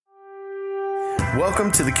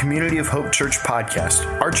Welcome to the Community of Hope Church podcast.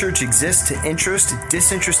 Our church exists to interest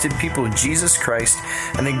disinterested people in Jesus Christ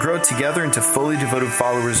and then grow together into fully devoted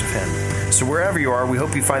followers of Him. So wherever you are, we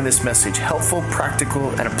hope you find this message helpful, practical,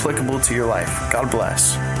 and applicable to your life. God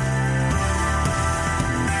bless.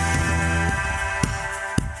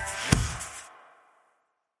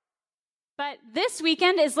 But this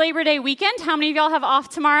weekend is Labor Day weekend. How many of y'all have off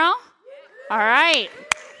tomorrow? All right.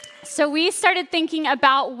 So we started thinking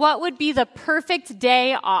about what would be the perfect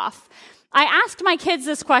day off. I asked my kids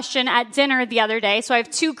this question at dinner the other day. So I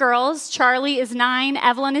have two girls. Charlie is 9,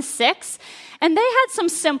 Evelyn is 6. And they had some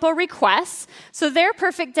simple requests. So their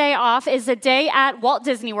perfect day off is a day at Walt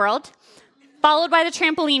Disney World, followed by the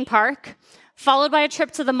trampoline park, followed by a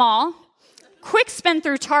trip to the mall, quick spin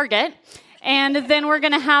through Target, and then we're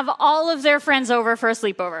going to have all of their friends over for a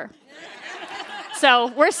sleepover.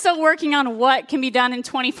 So we're still working on what can be done in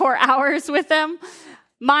 24 hours with them.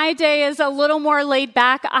 My day is a little more laid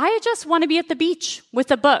back. I just want to be at the beach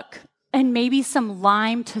with a book and maybe some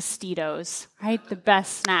lime Tostitos, right? The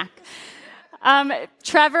best snack.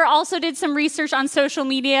 Trevor also did some research on social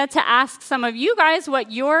media to ask some of you guys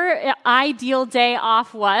what your ideal day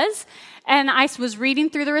off was. And I was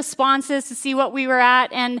reading through the responses to see what we were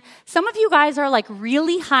at. And some of you guys are like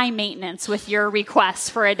really high maintenance with your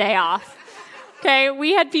requests for a day off. Okay,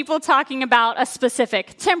 we had people talking about a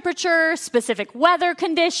specific temperature, specific weather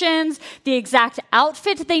conditions, the exact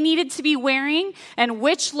outfit they needed to be wearing, and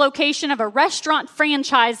which location of a restaurant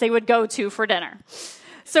franchise they would go to for dinner.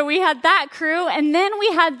 So we had that crew, and then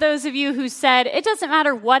we had those of you who said, it doesn't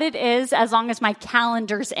matter what it is as long as my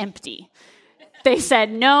calendar's empty. They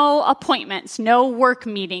said no appointments, no work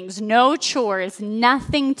meetings, no chores,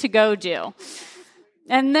 nothing to go do.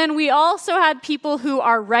 And then we also had people who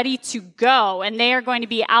are ready to go, and they are going to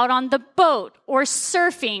be out on the boat, or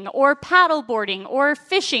surfing, or paddleboarding, or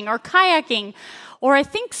fishing, or kayaking, or I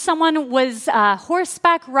think someone was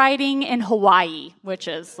horseback riding in Hawaii, which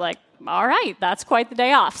is like, all right, that's quite the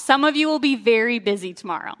day off. Some of you will be very busy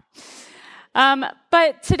tomorrow.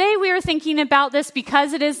 But today we were thinking about this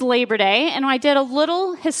because it is Labor Day, and I did a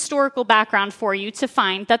little historical background for you to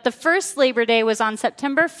find that the first Labor Day was on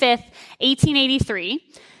September 5th, 1883,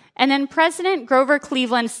 and then President Grover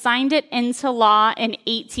Cleveland signed it into law in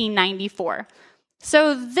 1894.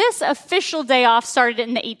 So this official day off started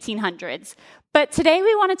in the 1800s. But today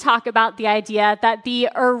we want to talk about the idea that the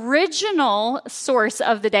original source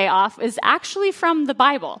of the day off is actually from the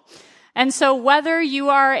Bible. And so whether you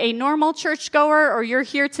are a normal churchgoer or you're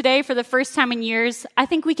here today for the first time in years, I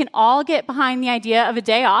think we can all get behind the idea of a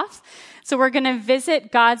day off. So we're going to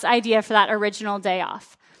visit God's idea for that original day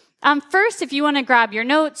off. First, if you want to grab your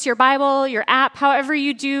notes, your Bible, your app, however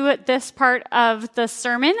you do this part of the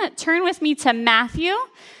sermon, turn with me to Matthew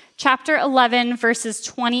chapter 11, verses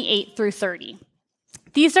 28 through 30.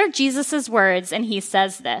 These are Jesus' words, and he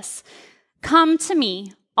says this, "Come to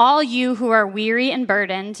me, all you who are weary and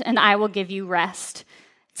burdened, and I will give you rest.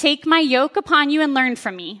 Take my yoke upon you and learn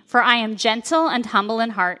from me, for I am gentle and humble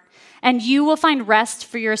in heart, and you will find rest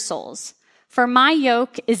for your souls. For my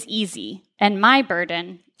yoke is easy, and my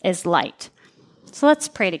burden is light." So let's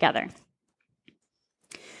pray together.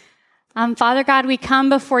 Father God, we come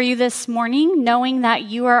before you this morning knowing that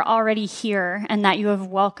you are already here and that you have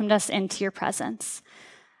welcomed us into your presence.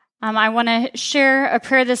 I want to share a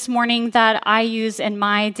prayer this morning that I use in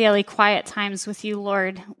my daily quiet times with you,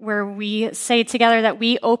 Lord, where we say together that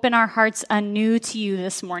we open our hearts anew to you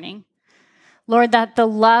this morning. Lord, that the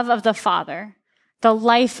love of the Father, the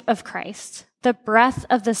life of Christ, the breath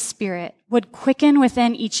of the Spirit would quicken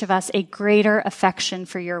within each of us a greater affection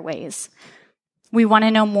for your ways. We want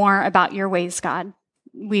to know more about your ways, God.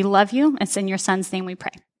 We love you. It's in your Son's name we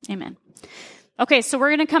pray. Amen. Okay, so we're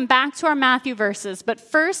going to come back to our Matthew verses, but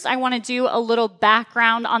first I want to do a little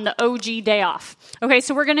background on the OG day off. Okay,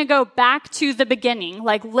 so we're going to go back to the beginning,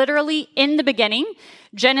 like literally in the beginning,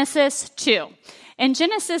 Genesis 2. In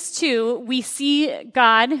Genesis 2, we see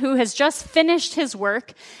God who has just finished his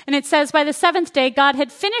work, and it says by the seventh day, God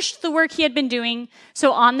had finished the work he had been doing,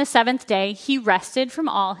 so on the seventh day, he rested from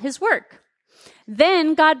all his work.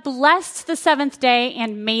 Then God blessed the seventh day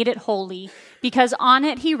and made it holy, because on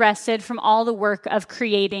it he rested from all the work of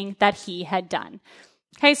creating that he had done.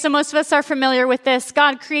 Okay, so most of us are familiar with this.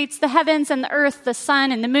 God creates the heavens and the earth, the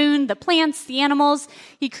sun and the moon, the plants, the animals.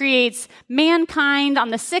 He creates mankind on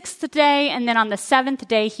the sixth day, and then on the seventh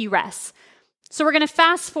day he rests. So we're going to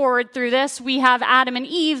fast forward through this. We have Adam and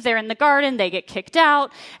Eve. They're in the garden. They get kicked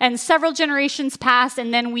out, and several generations pass,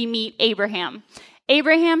 and then we meet Abraham.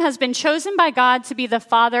 Abraham has been chosen by God to be the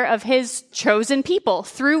father of his chosen people,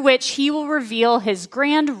 through which he will reveal his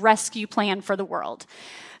grand rescue plan for the world.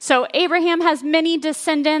 So Abraham has many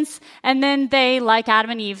descendants, and then they, like Adam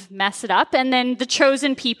and Eve, mess it up, and then the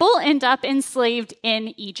chosen people end up enslaved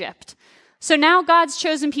in Egypt. So now God's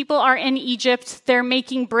chosen people are in Egypt. They're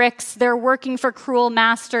making bricks. They're working for cruel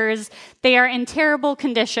masters. They are in terrible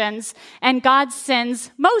conditions, and God sends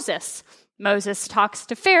Moses. Moses talks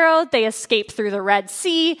to Pharaoh. They escape through the Red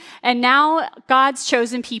Sea, and now God's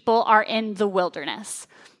chosen people are in the wilderness.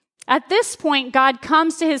 At this point, God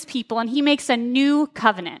comes to his people and he makes a new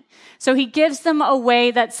covenant. So he gives them a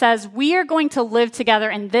way that says, we are going to live together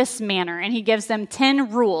in this manner. And he gives them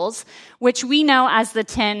 10 rules, which we know as the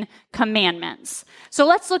 10 commandments. So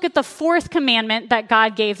let's look at the fourth commandment that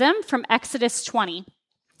God gave them from Exodus 20.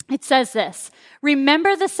 It says this,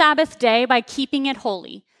 remember the Sabbath day by keeping it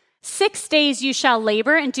holy. 6 days you shall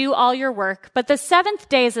labor and do all your work, but the seventh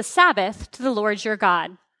day is a Sabbath to the Lord your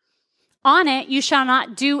God. On it you shall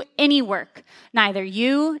not do any work, neither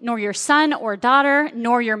you, nor your son or daughter,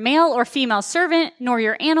 nor your male or female servant, nor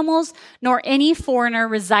your animals, nor any foreigner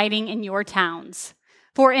residing in your towns.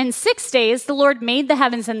 For in 6 days the Lord made the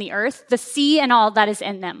heavens and the earth, the sea and all that is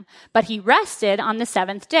in them, but he rested on the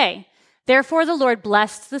seventh day. Therefore the Lord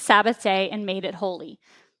blessed the Sabbath day and made it holy.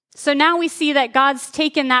 So now we see that God's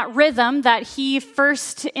taken that rhythm that he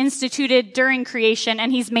first instituted during creation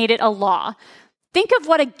and he's made it a law. Think of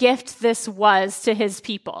what a gift this was to his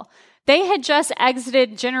people. They had just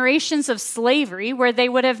exited generations of slavery where they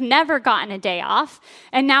would have never gotten a day off.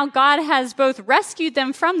 And now God has both rescued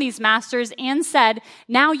them from these masters and said,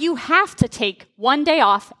 now you have to take 1 day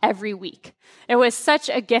off every week. It was such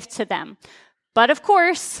a gift to them. But of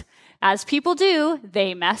course, as people do,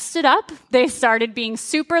 they messed it up. They started being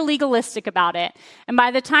super legalistic about it. And by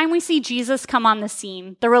the time we see Jesus come on the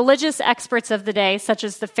scene, the religious experts of the day, such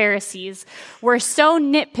as the Pharisees, were so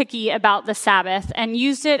nitpicky about the Sabbath and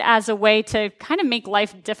used it as a way to kind of make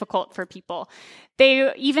life difficult for people.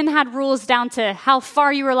 They even had rules down to how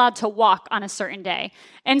far you were allowed to walk on a certain day.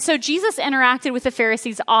 And so Jesus interacted with the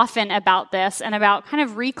Pharisees often about this and about kind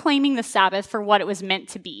of reclaiming the Sabbath for what it was meant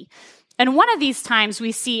to be. And one of these times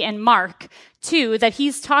we see in Mark 2 that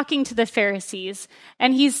he's talking to the Pharisees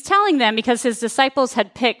and he's telling them, because his disciples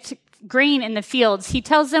had picked grain in the fields, he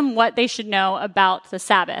tells them what they should know about the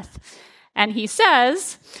Sabbath. And he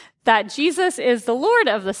says that Jesus is the Lord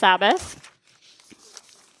of the Sabbath.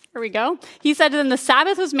 Here we go. He said to them, the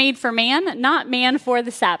Sabbath was made for man, not man for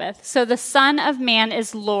the Sabbath. So the Son of Man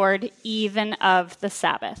is Lord even of the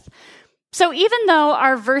Sabbath. So even though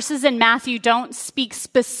our verses in Matthew don't speak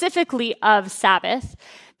specifically of Sabbath,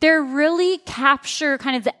 they really capture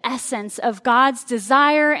kind of the essence of God's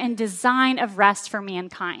desire and design of rest for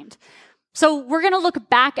mankind. So we're going to look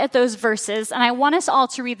back at those verses, and I want us all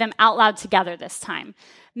to read them out loud together this time.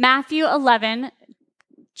 Matthew 11,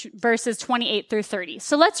 verses 28 through 30.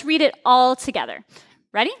 So let's read it all together.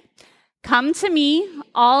 Ready? Come to me,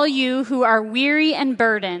 all you who are weary and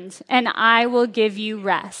burdened, and I will give you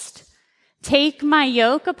rest. Take my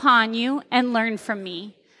yoke upon you and learn from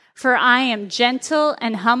me, for I am gentle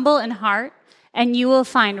and humble in heart, and you will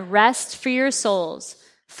find rest for your souls.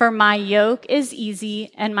 For my yoke is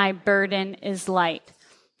easy and my burden is light.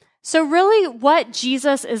 So really what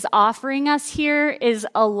Jesus is offering us here is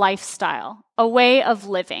a lifestyle, a way of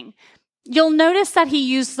living. You'll notice that he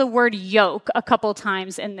used the word yoke a couple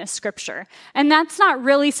times in this scripture. And that's not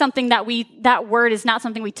really something that word is not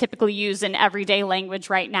something we typically use in everyday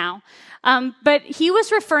language right now. But he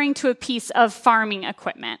was referring to a piece of farming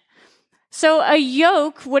equipment. So a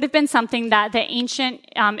yoke would have been something that the ancient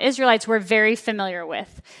Israelites were very familiar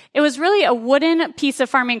with. It was really a wooden piece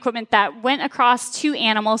of farming equipment that went across two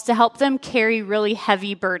animals to help them carry really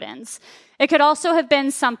heavy burdens. It could also have been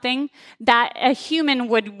something that a human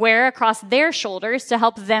would wear across their shoulders to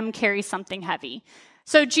help them carry something heavy.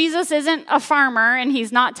 So Jesus isn't a farmer, and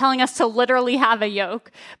he's not telling us to literally have a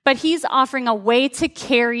yoke, but he's offering a way to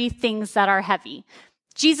carry things that are heavy.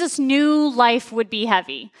 Jesus knew life would be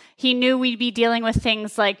heavy. He knew we'd be dealing with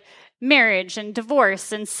things like marriage and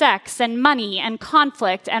divorce and sex and money and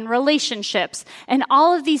conflict and relationships and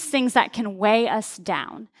all of these things that can weigh us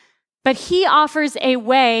down. But he offers a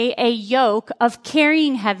way, a yoke of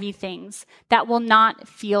carrying heavy things that will not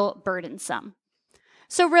feel burdensome.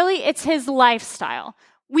 So really, it's his lifestyle.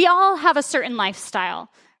 We all have a certain lifestyle,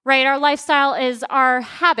 right? Our lifestyle is our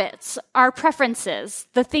habits, our preferences,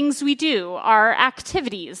 the things we do, our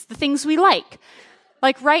activities, the things we like.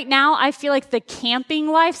 Like right now, I feel like the camping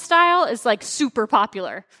lifestyle is like super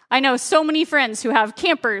popular. I know so many friends who have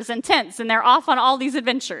campers and tents, and they're off on all these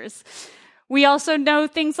adventures. We also know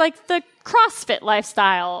things like the CrossFit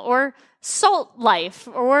lifestyle or salt life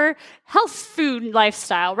or health food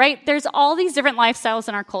lifestyle, right? There's all these different lifestyles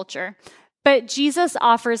in our culture. But Jesus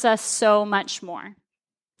offers us so much more.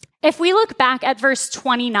 If we look back at verse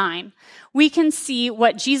 29, we can see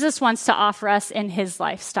what Jesus wants to offer us in his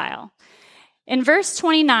lifestyle. In verse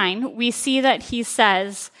 29, we see that he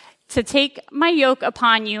says, to take my yoke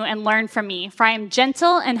upon you and learn from me, for I am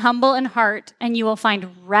gentle and humble in heart, and you will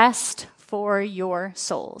find rest for your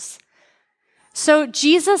souls. So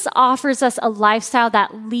Jesus offers us a lifestyle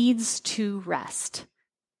that leads to rest.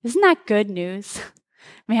 Isn't that good news?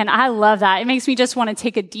 Man, I love that. It makes me just want to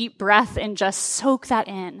take a deep breath and just soak that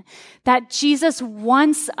in. That Jesus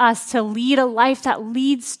wants us to lead a life that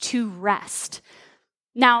leads to rest.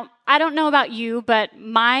 Now, I don't know about you, but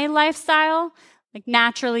my lifestyle, like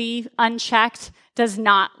naturally unchecked, does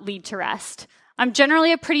not lead to rest. I'm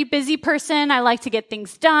generally a pretty busy person. I like to get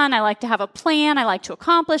things done. I like to have a plan. I like to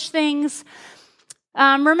accomplish things.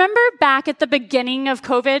 Remember back at the beginning of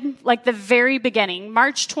COVID, like the very beginning,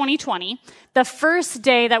 March 2020, the first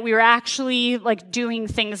day that we were actually like doing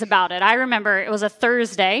things about it. I remember it was a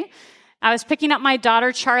Thursday. I was picking up my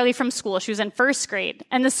daughter Charlie from school. She was in first grade.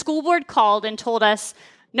 And the school board called and told us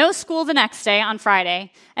no school the next day on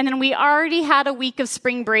Friday. And then we already had a week of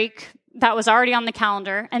spring break that was already on the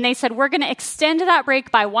calendar. And they said, we're going to extend that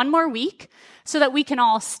break by one more week so that we can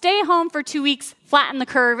all stay home for 2 weeks, flatten the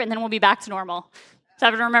curve, and then we'll be back to normal. Does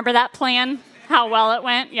everyone remember that plan? How well it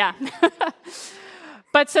went? Yeah.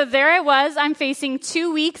 But so there I was. I'm facing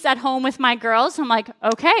 2 weeks at home with my girls. I'm like,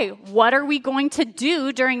 okay, what are we going to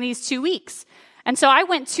do during these 2 weeks? And so I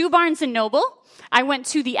went to Barnes & Noble. I went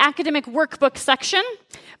to the academic workbook section,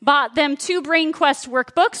 bought them 2 Brain Quest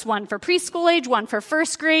workbooks, one for preschool age, one for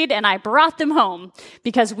first grade, and I brought them home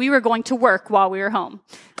because we were going to work while we were home.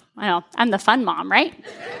 I know, I'm the fun mom, right?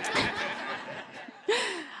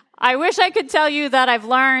 I wish I could tell you that I've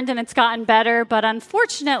learned and it's gotten better, but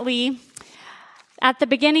unfortunately, at the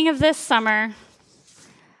beginning of this summer,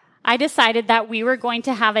 I decided that we were going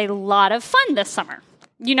to have a lot of fun this summer.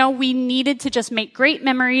 You know, we needed to just make great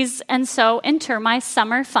memories, and so enter my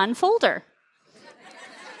summer fun folder.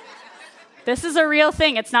 This is a real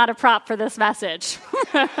thing. It's not a prop for this message.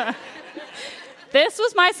 This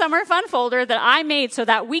was my summer fun folder that I made so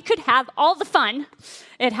that we could have all the fun.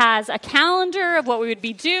 It has a calendar of what we would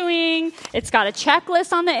be doing. It's got a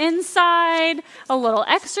checklist on the inside, a little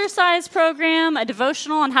exercise program, a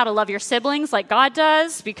devotional on how to love your siblings like God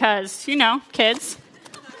does, because, you know, kids.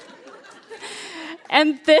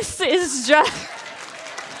 And this is just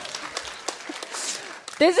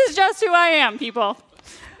who I am, people.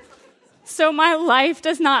 So my life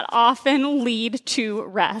does not often lead to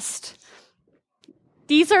rest.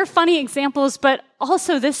 These are funny examples, but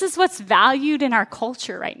also this is what's valued in our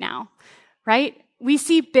culture right now, right? We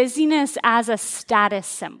see busyness as a status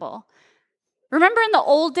symbol. Remember in the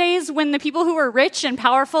old days when the people who were rich and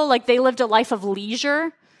powerful, like they lived a life of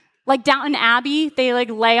leisure? Like Downton Abbey, they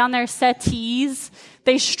like lay on their settees,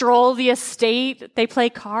 they stroll the estate, they play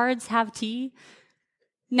cards, have tea.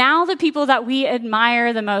 Now the people that we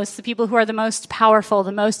admire the most, the people who are the most powerful,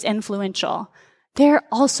 the most influential, they're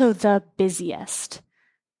also the busiest.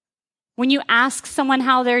 When you ask someone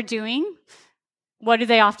how they're doing, what do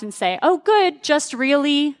they often say? Oh, good, just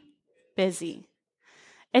really busy.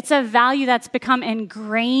 It's a value that's become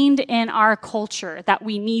ingrained in our culture that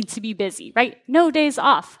we need to be busy, right? No days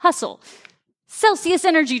off, hustle, Celsius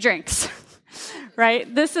energy drinks,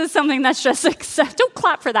 right? This is something that's just don't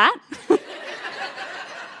clap for that.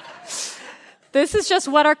 This is just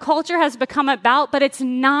what our culture has become about, but it's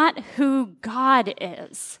not who God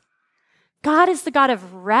is. God is the God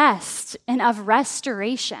of rest and of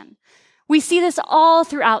restoration. We see this all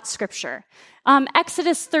throughout Scripture.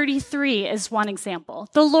 Exodus 33 is one example.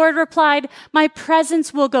 The Lord replied, "My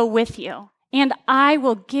presence will go with you, and I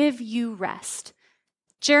will give you rest."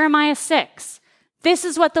 Jeremiah 6, this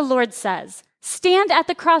is what the Lord says, "Stand at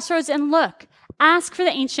the crossroads and look. Ask for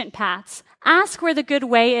the ancient paths. Ask where the good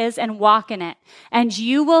way is and walk in it, and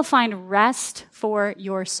you will find rest for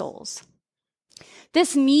your souls."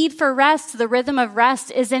 This need for rest, the rhythm of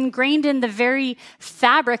rest, is ingrained in the very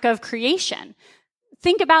fabric of creation.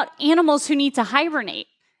 Think about animals who need to hibernate.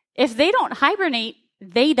 If they don't hibernate,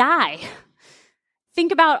 they die.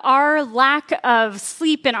 Think about our lack of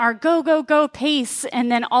sleep and our go, go, go pace, and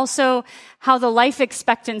then also how the life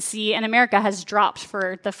expectancy in America has dropped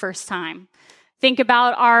for the first time. Think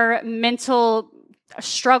about our mental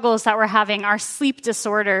struggles that we're having, our sleep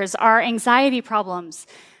disorders, our anxiety problems.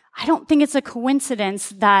 I don't think it's a coincidence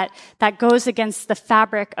that goes against the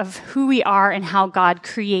fabric of who we are and how God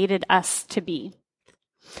created us to be.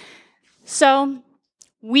 So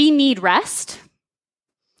we need rest.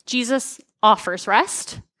 Jesus offers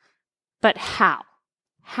rest. But how?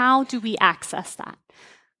 How do we access that?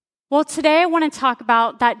 Well, today I want to talk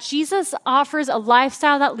about that Jesus offers a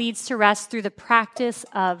lifestyle that leads to rest through the practice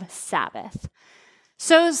of Sabbath.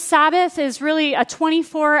 So Sabbath is really a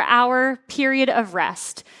 24-hour period of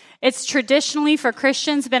rest. It's traditionally for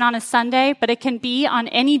Christians been on a Sunday, but it can be on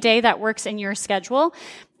any day that works in your schedule.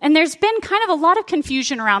 And there's been kind of a lot of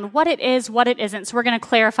confusion around what it is, what it isn't. So we're going to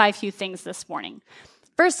clarify a few things this morning.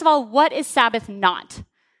 First of all, what is Sabbath not?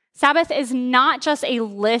 Sabbath is not just a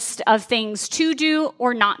list of things to do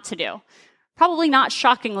or not to do. Probably not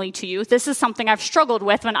shockingly to you, this is something I've struggled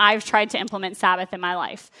with when I've tried to implement Sabbath in my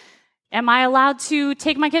life. Am I allowed to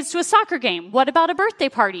take my kids to a soccer game? What about a birthday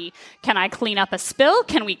party? Can I clean up a spill?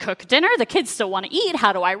 Can we cook dinner? The kids still want to eat.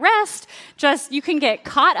 How do I rest? You can get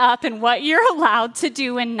caught up in what you're allowed to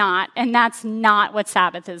do and not, and that's not what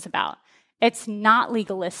Sabbath is about. It's not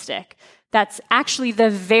legalistic. That's actually the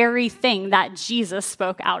very thing that Jesus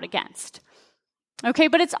spoke out against. Okay,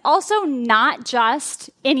 but it's also not just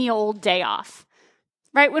any old day off,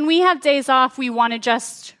 right? When we have days off, we want to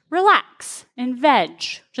just relax and veg,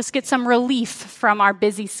 just get some relief from our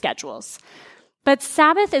busy schedules. But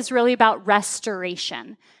Sabbath is really about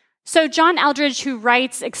restoration. So John Eldredge, who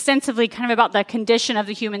writes extensively kind of about the condition of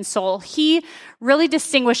the human soul, he really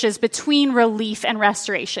distinguishes between relief and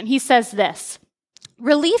restoration. He says this: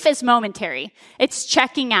 relief is momentary. It's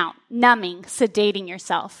checking out, numbing, sedating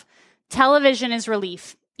yourself. Television is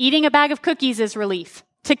relief. Eating a bag of cookies is relief.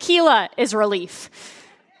 Tequila is relief.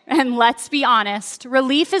 And let's be honest,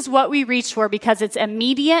 relief is what we reach for because it's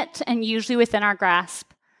immediate and usually within our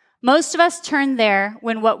grasp. Most of us turn there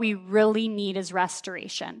when what we really need is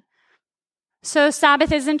restoration. So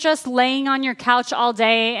Sabbath isn't just laying on your couch all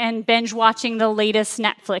day and binge watching the latest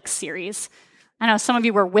Netflix series. I know some of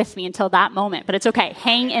you were with me until that moment, but it's okay.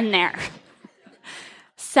 Hang in there.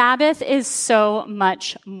 Sabbath is so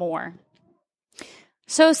much more.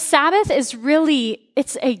 So Sabbath is really,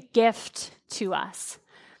 it's a gift to us.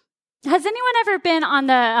 Has anyone ever been on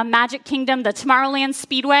the Magic Kingdom, the Tomorrowland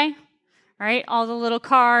Speedway? Right? All the little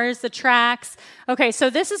cars, the tracks. Okay, so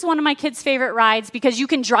this is one of my kids' favorite rides because you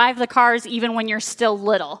can drive the cars even when you're still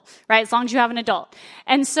little, right? As long as you have an adult.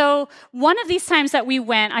 And so one of these times that we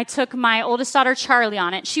went, I took my oldest daughter, Charlie,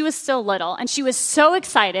 on it. She was still little, and she was so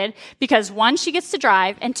excited because, one, she gets to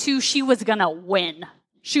drive, and two, she was gonna win.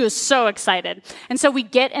 She was so excited. And so we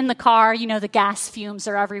get in the car, you know, the gas fumes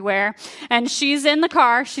are everywhere, and she's in the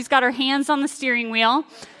car. She's got her hands on the steering wheel.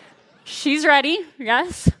 She's ready,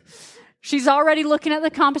 yes. She's already looking at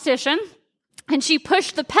the competition, and she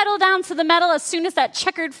pushed the pedal down to the metal as soon as that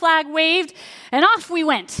checkered flag waved, and off we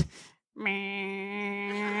went.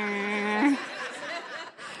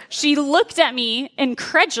 She looked at me,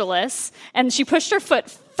 incredulous, and she pushed her foot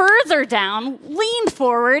further down, leaned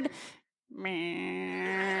forward.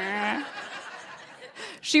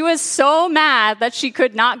 She was so mad that she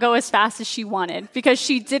could not go as fast as she wanted because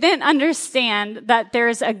she didn't understand that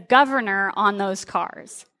there's a governor on those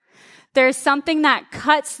cars. There's something that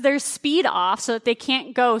cuts their speed off so that they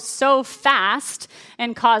can't go so fast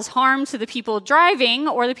and cause harm to the people driving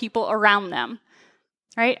or the people around them,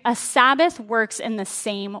 right? A Sabbath works in the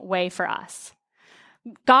same way for us.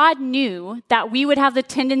 God knew that we would have the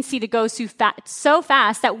tendency to go so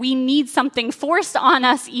fast that we need something forced on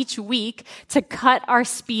us each week to cut our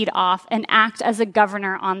speed off and act as a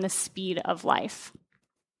governor on the speed of life.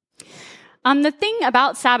 The thing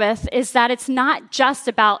about Sabbath is that it's not just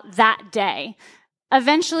about that day.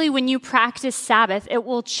 Eventually, when you practice Sabbath, it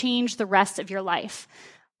will change the rest of your life.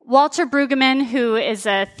 Walter Brueggemann, who is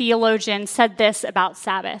a theologian, said this about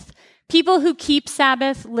Sabbath: people who keep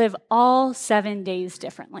Sabbath live all 7 days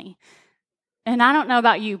differently. And I don't know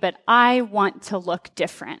about you, but I want to look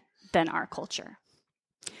different than our culture.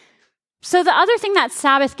 So the other thing that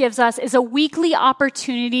Sabbath gives us is a weekly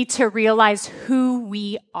opportunity to realize who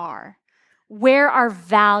we are, where our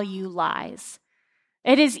value lies.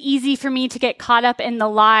 It is easy for me to get caught up in the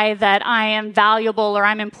lie that I am valuable or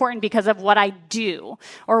I'm important because of what I do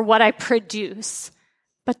or what I produce.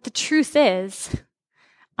 But the truth is,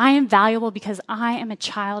 I am valuable because I am a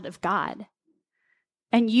child of God.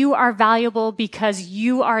 And you are valuable because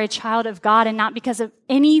you are a child of God and not because of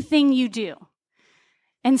anything you do.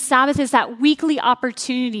 And Sabbath is that weekly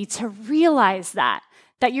opportunity to realize that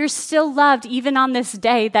you're still loved even on this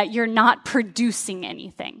day, that you're not producing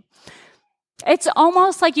anything. It's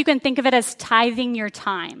almost like you can think of it as tithing your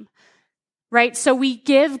time, right? So we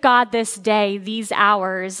give God this day, these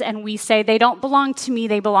hours, and we say, they don't belong to me,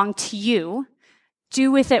 they belong to you.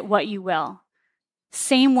 Do with it what you will.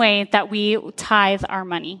 Same way that we tithe our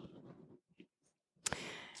money.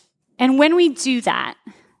 And when we do that,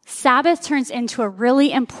 Sabbath turns into a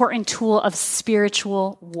really important tool of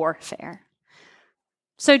spiritual warfare.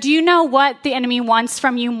 So do you know what the enemy wants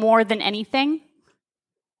from you more than anything?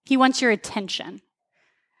 He wants your attention.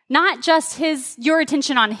 Not just your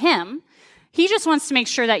attention on him. He just wants to make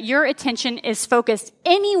sure that your attention is focused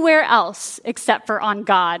anywhere else except for on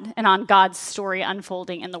God and on God's story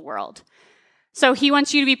unfolding in the world. So he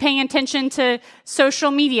wants you to be paying attention to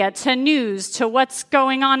social media, to news, to what's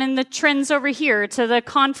going on in the trends over here, to the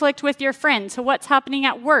conflict with your friend, to what's happening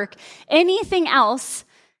at work, anything else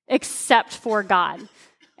except for God.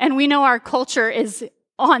 And we know our culture is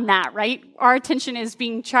on that, right? Our attention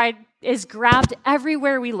is grabbed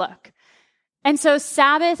everywhere we look. And so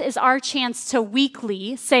Sabbath is our chance to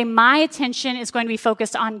weekly say, my attention is going to be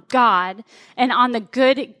focused on God and on the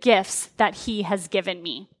good gifts that he has given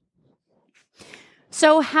me.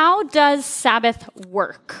 So how does Sabbath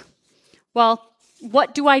work? Well,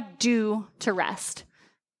 what do I do to rest?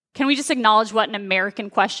 Can we just acknowledge what an American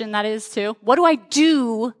question that is too? What do I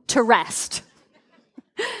do to rest?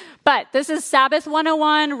 But this is Sabbath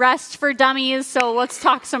 101, rest for dummies, so let's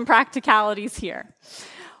talk some practicalities here.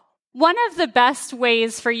 One of the best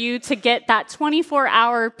ways for you to get that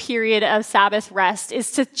 24-hour period of Sabbath rest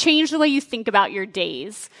is to change the way you think about your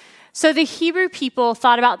days. So the Hebrew people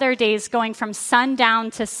thought about their days going from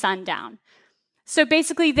sundown to sundown. So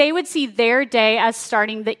basically, they would see their day as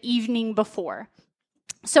starting the evening before.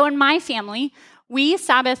 So in my family, we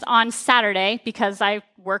Sabbath on Saturday because I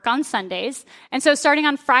work on Sundays. And so starting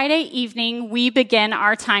on Friday evening, we begin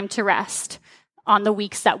our time to rest on the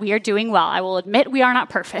weeks that we are doing well. I will admit we are not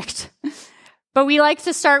perfect. But we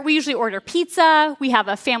usually order pizza, we have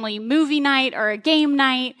a family movie night or a game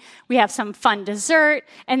night, we have some fun dessert,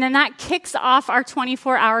 and then that kicks off our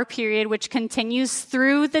 24-hour period, which continues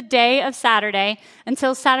through the day of Saturday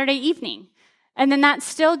until Saturday evening. And then that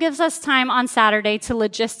still gives us time on Saturday to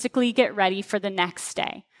logistically get ready for the next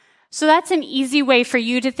day. So that's an easy way for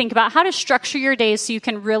you to think about how to structure your days so you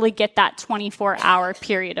can really get that 24-hour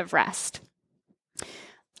period of rest.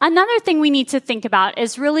 Another thing we need to think about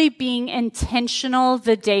is really being intentional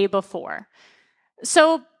the day before.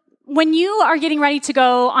 So when you are getting ready to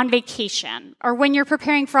go on vacation or when you're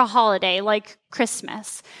preparing for a holiday like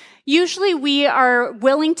Christmas, usually we are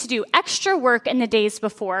willing to do extra work in the days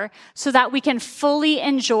before so that we can fully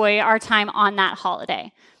enjoy our time on that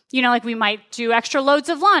holiday. You know, like we might do extra loads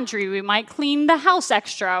of laundry, we might clean the house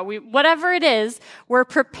extra, whatever it is, we're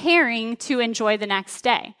preparing to enjoy the next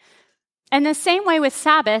day. And the same way with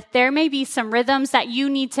Sabbath, there may be some rhythms that you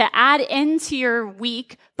need to add into your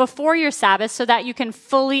week before your Sabbath so that you can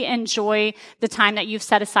fully enjoy the time that you've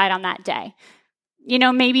set aside on that day. You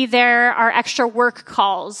know, maybe there are extra work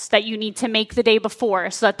calls that you need to make the day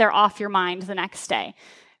before so that they're off your mind the next day.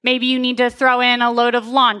 Maybe you need to throw in a load of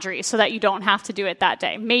laundry so that you don't have to do it that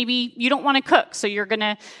day. Maybe you don't want to cook, so you're going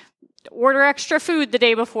to order extra food the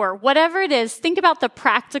day before. Whatever it is, think about the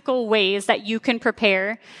practical ways that you can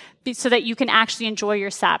prepare so that you can actually enjoy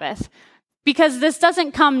your Sabbath. Because this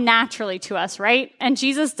doesn't come naturally to us, right? And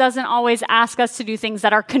Jesus doesn't always ask us to do things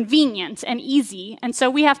that are convenient and easy. And so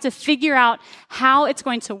we have to figure out how it's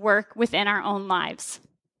going to work within our own lives.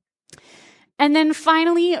 And then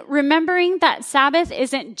finally, remembering that Sabbath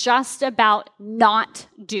isn't just about not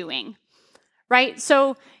doing, right?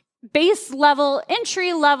 So base level,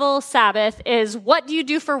 entry level Sabbath is what do you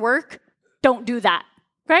do for work? Don't do that,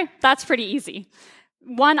 okay? That's pretty easy.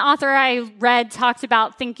 One author I read talked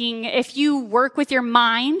about thinking if you work with your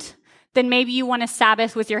mind, then maybe you want to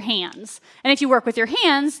Sabbath with your hands. And if you work with your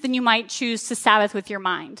hands, then you might choose to Sabbath with your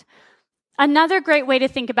mind. Another great way to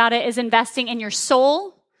think about it is investing in your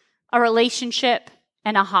soul, a relationship,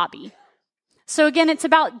 and a hobby. So again, it's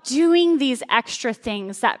about doing these extra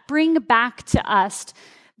things that bring back to us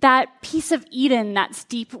that piece of Eden that's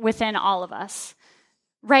deep within all of us.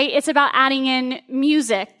 Right? It's about adding in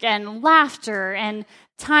music and laughter and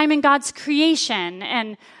time in God's creation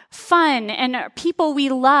and fun and people we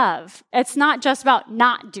love. It's not just about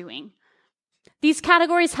not doing. These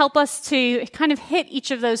categories help us to kind of hit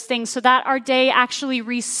each of those things so that our day actually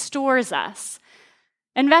restores us.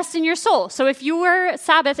 Invest in your soul. So if your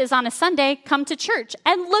Sabbath is on a Sunday, come to church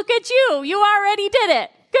and look at you. You already did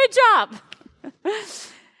it. Good job.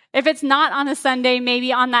 If it's not on a Sunday,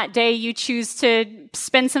 maybe on that day you choose to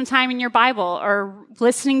spend some time in your Bible or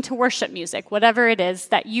listening to worship music, whatever it is,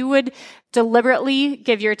 that you would deliberately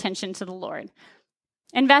give your attention to the Lord.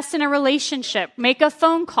 Invest in a relationship. Make a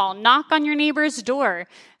phone call. Knock on your neighbor's door.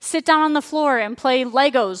 Sit down on the floor and play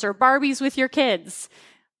Legos or Barbies with your kids.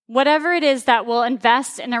 Whatever it is that will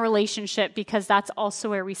invest in a relationship because that's also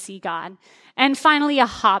where we see God. And finally, a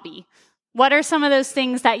hobby. What are some of those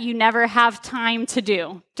things that you never have time to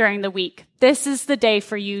do during the week? This is the day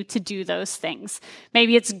for you to do those things.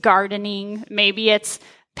 Maybe it's gardening, maybe it's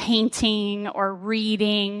painting or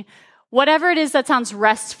reading, whatever it is that sounds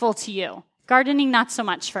restful to you. Gardening, not so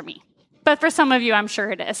much for me, but for some of you, I'm sure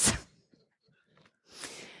it is.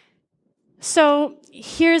 So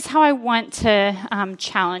here's how I want to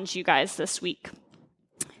challenge you guys this week.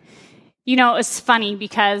 You know, it's funny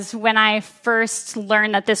because when I first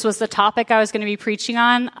learned that this was the topic I was going to be preaching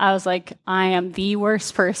on, I was like, I am the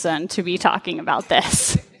worst person to be talking about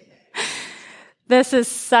this. This is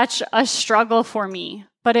such a struggle for me,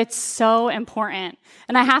 but it's so important.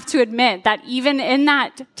 And I have to admit that even in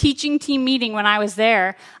that teaching team meeting when I was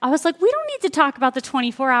there, I was like, we don't need to talk about the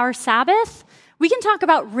 24-hour Sabbath. We can talk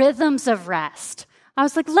about rhythms of rest. I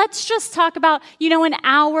was like, let's just talk about, an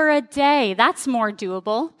hour a day. That's more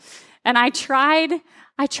doable. And I tried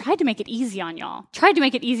to make it easy on y'all, tried to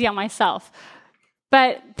make it easy on myself.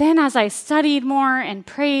 But then as I studied more and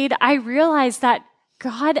prayed, I realized that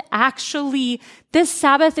this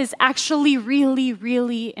Sabbath is actually really,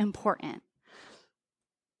 really important.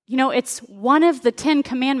 It's one of the 10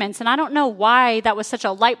 commandments, and I don't know why that was such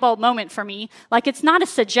a light bulb moment for me. Like, it's not a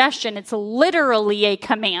suggestion, it's literally a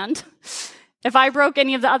command. If I broke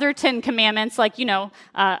any of the other 10 commandments, like,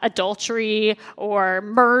 adultery or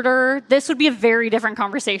murder, this would be a very different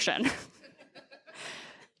conversation.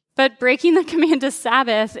 But breaking the command to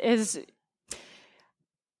Sabbath is,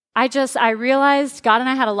 I realized God and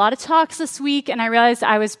I had a lot of talks this week, and I realized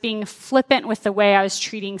I was being flippant with the way I was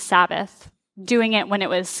treating Sabbath, doing it when it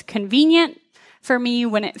was convenient for me,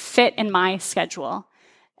 when it fit in my schedule.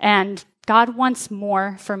 And God wants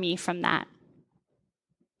more for me from that.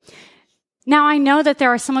 Now, I know that there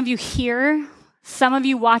are some of you here, some of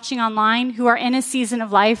you watching online, who are in a season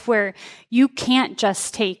of life where you can't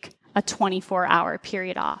just take a 24-hour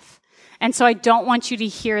period off. And so I don't want you to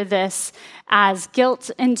hear this as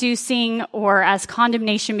guilt-inducing or as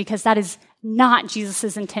condemnation, because that is not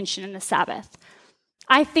Jesus' intention in the Sabbath.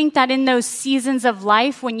 I think that in those seasons of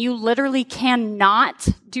life when you literally cannot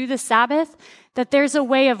do the Sabbath, that there's a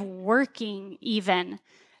way of working even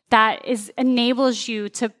that enables you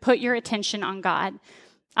to put your attention on God.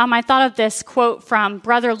 I thought of this quote from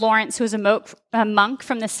Brother Lawrence, who was a monk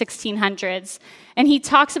from the 1600s, and he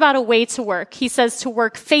talks about a way to work. He says to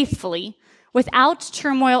work faithfully, without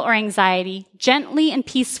turmoil or anxiety, gently and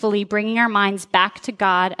peacefully bringing our minds back to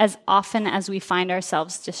God as often as we find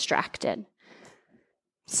ourselves distracted.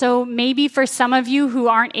 So maybe for some of you who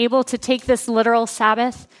aren't able to take this literal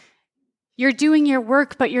Sabbath, you're doing your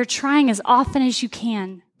work, but you're trying as often as you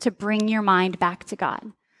can to bring your mind back to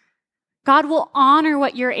God. God will honor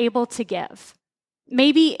what you're able to give.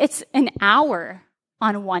 Maybe it's an hour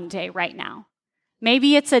on one day right now.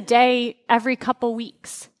 Maybe it's a day every couple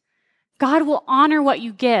weeks. God will honor what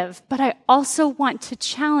you give, but I also want to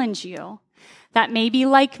challenge you that maybe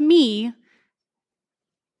like me,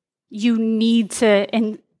 you need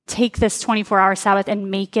to take this 24-hour Sabbath and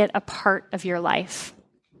make it a part of your life.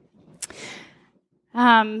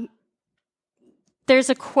 There's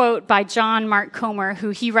a quote by John Mark Comer,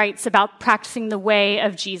 who he writes about practicing the way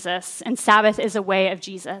of Jesus, and Sabbath is a way of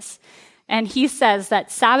Jesus. And he says that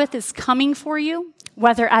Sabbath is coming for you,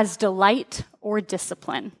 whether as delight or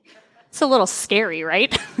discipline. It's a little scary,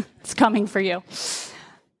 right? It's coming for you.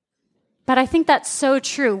 But I think that's so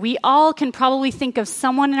true. We all can probably think of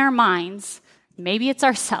someone in our minds, maybe it's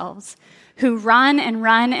ourselves, who run and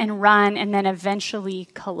run and run and then eventually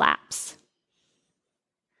collapse.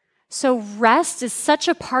 So rest is such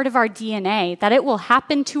a part of our DNA that it will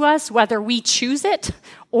happen to us whether we choose it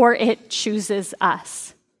or it chooses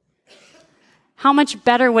us. How much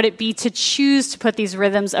better would it be to choose to put these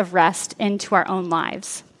rhythms of rest into our own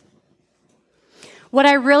lives? What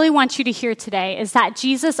I really want you to hear today is that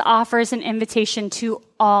Jesus offers an invitation to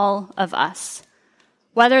all of us.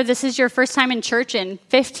 Whether this is your first time in church in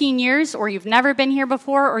 15 years, or you've never been here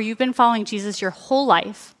before, or you've been following Jesus your whole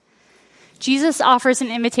life, Jesus offers an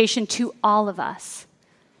invitation to all of us.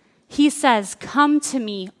 He says, "Come to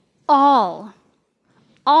me, all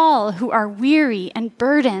who are weary and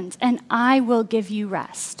burdened, and I will give you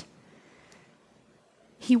rest."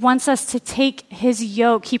 He wants us to take his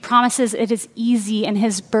yoke. He promises it is easy and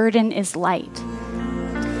his burden is light.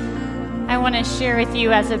 I want to share with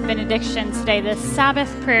you as a benediction today the Sabbath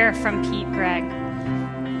prayer from Pete Greig.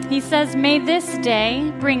 He says, "May this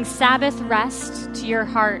day bring Sabbath rest to your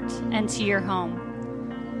heart and to your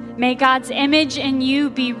home. May God's image in you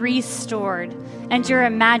be restored and your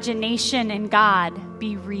imagination in God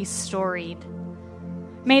be restored.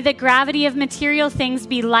 May the gravity of material things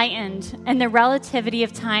be lightened and the relativity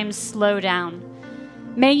of time slow down.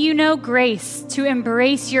 May you know grace to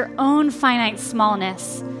embrace your own finite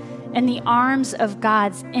smallness in the arms of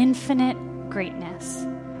God's infinite greatness.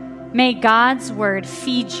 May God's word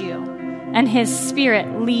feed you and his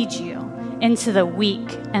spirit lead you into the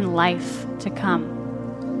week and life to come.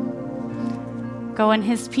 Go in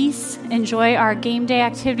his peace, enjoy our game day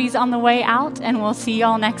activities on the way out, and we'll see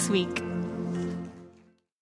y'all next week.